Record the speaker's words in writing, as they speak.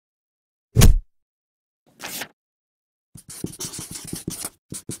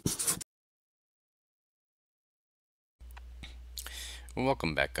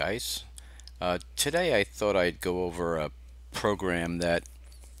Welcome back, guys. Today I thought I'd go over a program that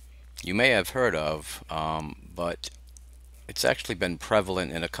you may have heard of, but it's actually been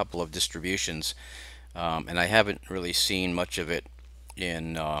prevalent in a couple of distributions, and I haven't really seen much of it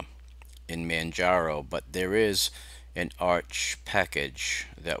in Manjaro. But there is an Arch package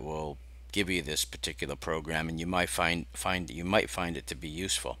that will give you this particular program, and you might find it to be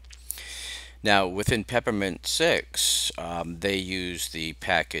useful. Now, within Peppermint 6, they use the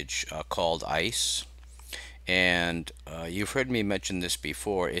package called Ice. And you've heard me mention this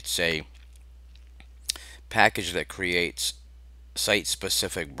before. It's a package that creates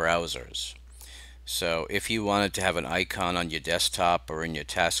site-specific browsers. So if you wanted to have an icon on your desktop or in your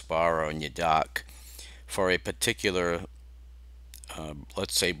taskbar or in your dock for a particular,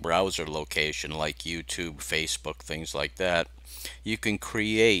 let's say, browser location like YouTube, Facebook, things like that, you can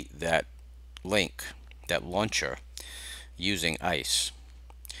create that link, that launcher, using ICE.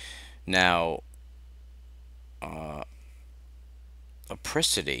 Now,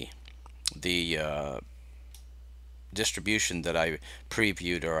 Apricity, the distribution that I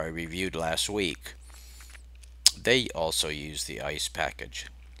previewed or I reviewed last week, they also use the ICE package.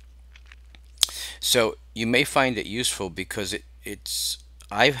 So you may find it useful because it's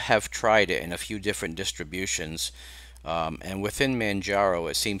I have tried it in a few different distributions, and within Manjaro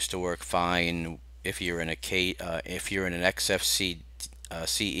it seems to work fine if you're in if you're in an XFCE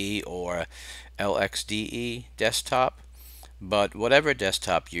CE or LXDE desktop. But whatever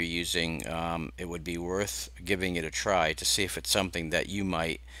desktop you're using, it would be worth giving it a try to see if it's something that you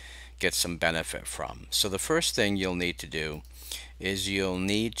might get some benefit from. So the first thing you'll need to do is you'll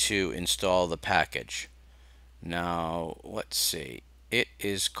need to install the package. Now, let's see. It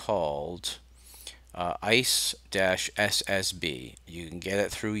is called Ice-SSB. You can get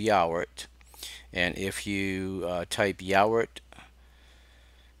it through Yowert. And if you type Yowert-S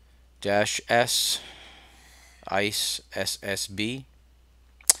Ice-SSB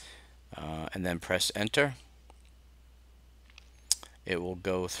and then press enter, it will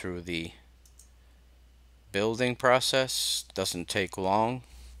go through the building process. Doesn't take long,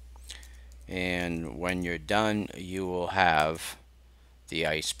 and when you're done you will have the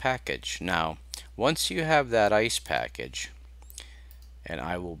ICE package. Now once you have that ICE package, and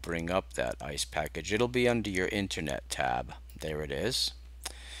I will bring up that ICE package, it'll be under your internet tab. There it is.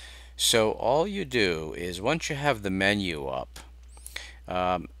 So all you do is once you have the menu up,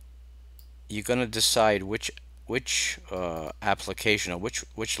 you're going to decide which application or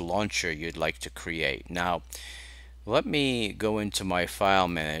which launcher you'd like to create. Now, let me go into my file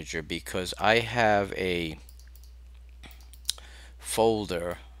manager because I have a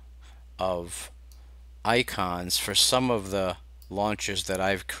folder of icons for some of the launchers that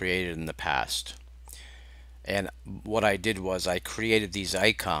I've created in the past. And what I did was I created these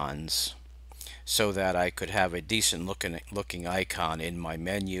icons so that I could have a decent looking icon in my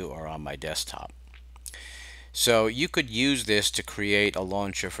menu or on my desktop. So you could use this to create a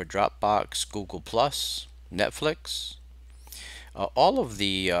launcher for Dropbox, Google+, Netflix, all of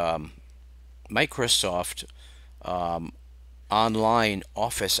the Microsoft online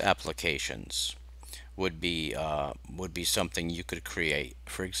Office applications would be something you could create.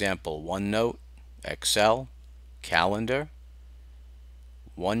 For example, OneNote, Excel, Calendar,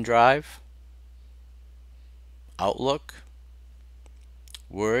 OneDrive, Outlook,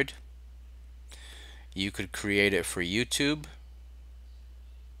 Word. You could create it for YouTube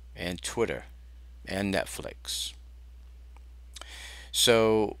and Twitter and Netflix.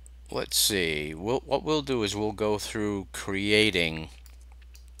 So let's see. What we'll do is we'll go through creating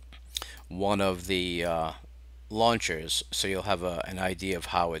one of the launchers so you'll have an idea of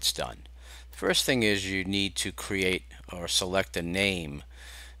how it's done. First thing is you need to create or select a name.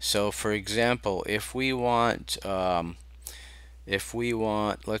 So for example, if we want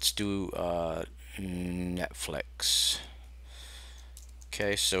let's do Netflix.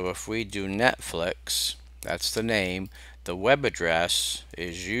 Okay, so if we do Netflix, that's the name. The web address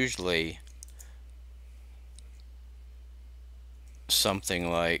is usually something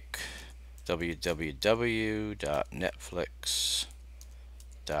like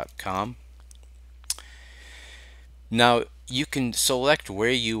www.netflix.com. Now you can select where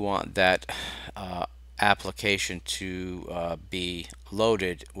you want that application to be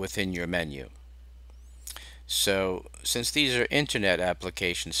loaded within your menu. So since these are internet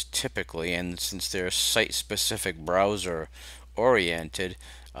applications typically, and since they're site-specific browser oriented,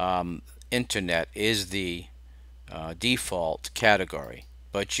 internet is the default category.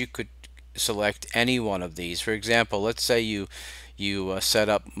 But you could select any one of these. For example, let's say you set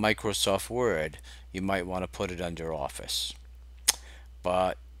up Microsoft Word. You might want to put it under Office.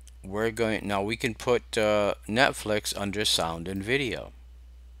 but we're going now. We can put Netflix under sound and video.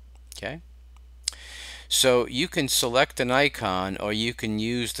 Okay. So you can select an icon or you can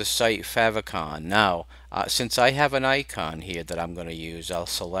use the site favicon. Now, since I have an icon here that I'm going to use, I'll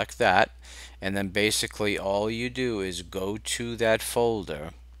select that, and then basically all you do is go to that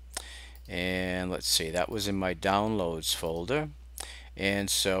folder, and let's see, that was in my downloads folder, and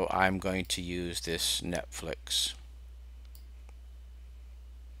so I'm going to use this Netflix.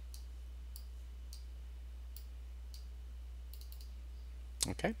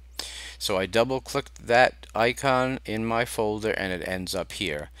 Okay. So I double clicked that icon in my folder and it ends up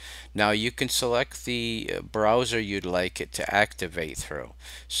here. Now you can select the browser you'd like it to activate through.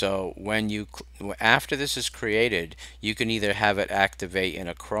 So when after this is created, you can either have it activate in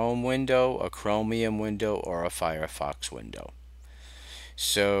a Chrome window, a Chromium window, or a Firefox window.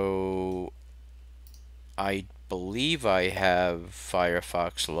 So I believe I have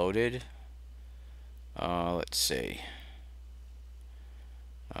Firefox loaded. Let's see.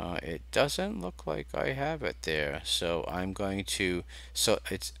 It doesn't look like I have it there, so I'm going to,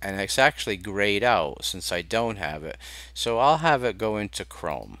 it's actually grayed out since I don't have it, so I'll have it go into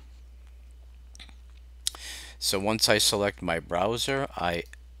Chrome. So once I select my browser, I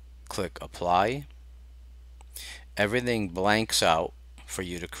click apply. Everything blanks out for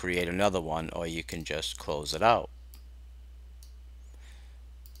you to create another one, or you can just close it out.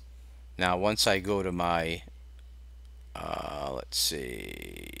 Now once I go to my let's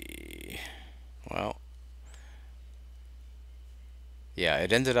see, well, yeah,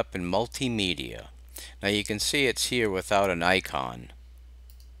 it ended up in multimedia. Now you can see it's here without an icon,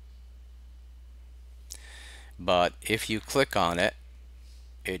 but if you click on it,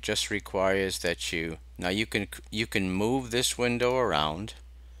 it just requires that now you can move this window around.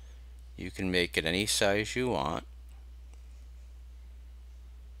 You can make it any size you want.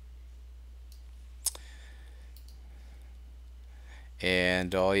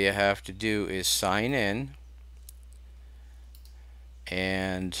 And all you have to do is sign in,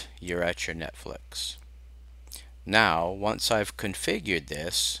 and you're at your Netflix. Now, once I've configured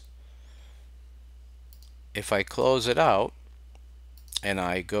this, if I close it out and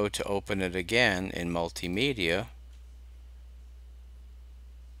I go to open it again in multimedia,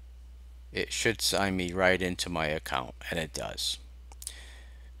 it should sign me right into my account, and it does.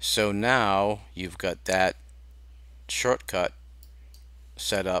 So now you've got that shortcut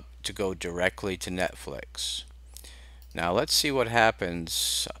set up to go directly to Netflix. Now let's see what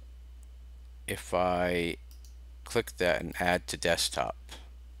happens if I click that and add to desktop.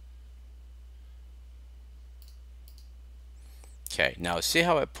 Okay, now see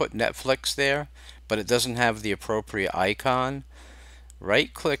how it put Netflix there, but it doesn't have the appropriate icon?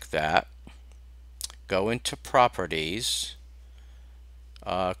 Right click that, go into properties,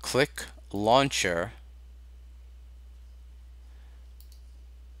 click launcher.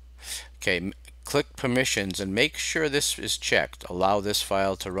 Okay, click permissions and make sure this is checked. Allow this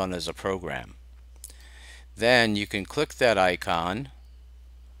file to run as a program. Then you can click that icon,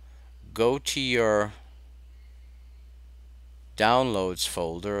 go to your downloads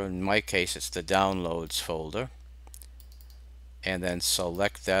folder, in my case it's the downloads folder, and then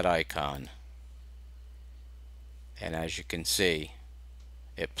select that icon. And as you can see,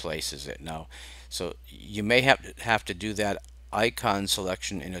 it places it now. So you may have to do that icon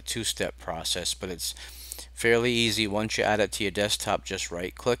selection in a two-step process, but it's fairly easy. Once you add it to your desktop, just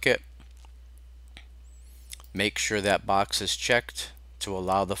right click it, make sure that box is checked to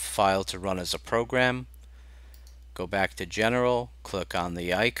allow the file to run as a program, go back to general, click on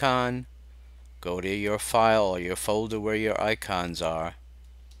the icon, go to your file or your folder where your icons are,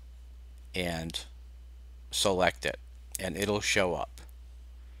 and select it, and it'll show up.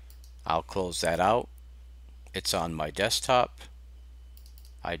 I'll close that out. It's on my desktop.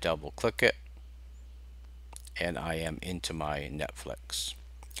 I double click it, and I am into my Netflix.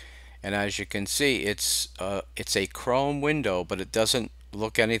 And as you can see, it's a Chrome window, but it doesn't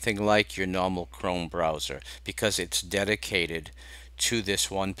look anything like your normal Chrome browser because it's dedicated to this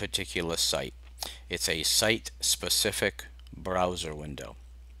one particular site. It's a site-specific browser window.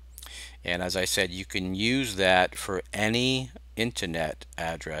 And as I said, you can use that for any internet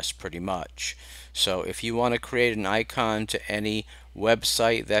address pretty much. So if you want to create an icon to any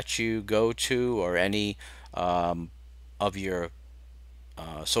website that you go to, or any of your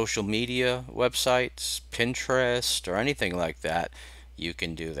social media websites, Pinterest, or anything like that, you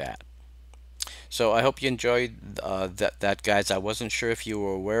can do that. So I hope you enjoyed that, guys. I wasn't sure if you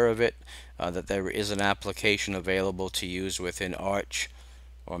were aware of it, that there is an application available to use within Arch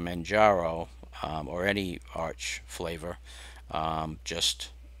or Manjaro, or any Arch flavor, Just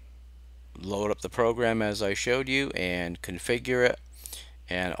load up the program as I showed you and configure it,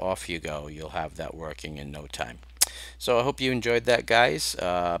 and off you go. You'll have that working in no time. So I hope you enjoyed that, guys.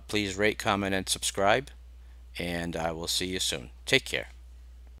 Please rate, comment, and subscribe, and I will see you soon. Take care.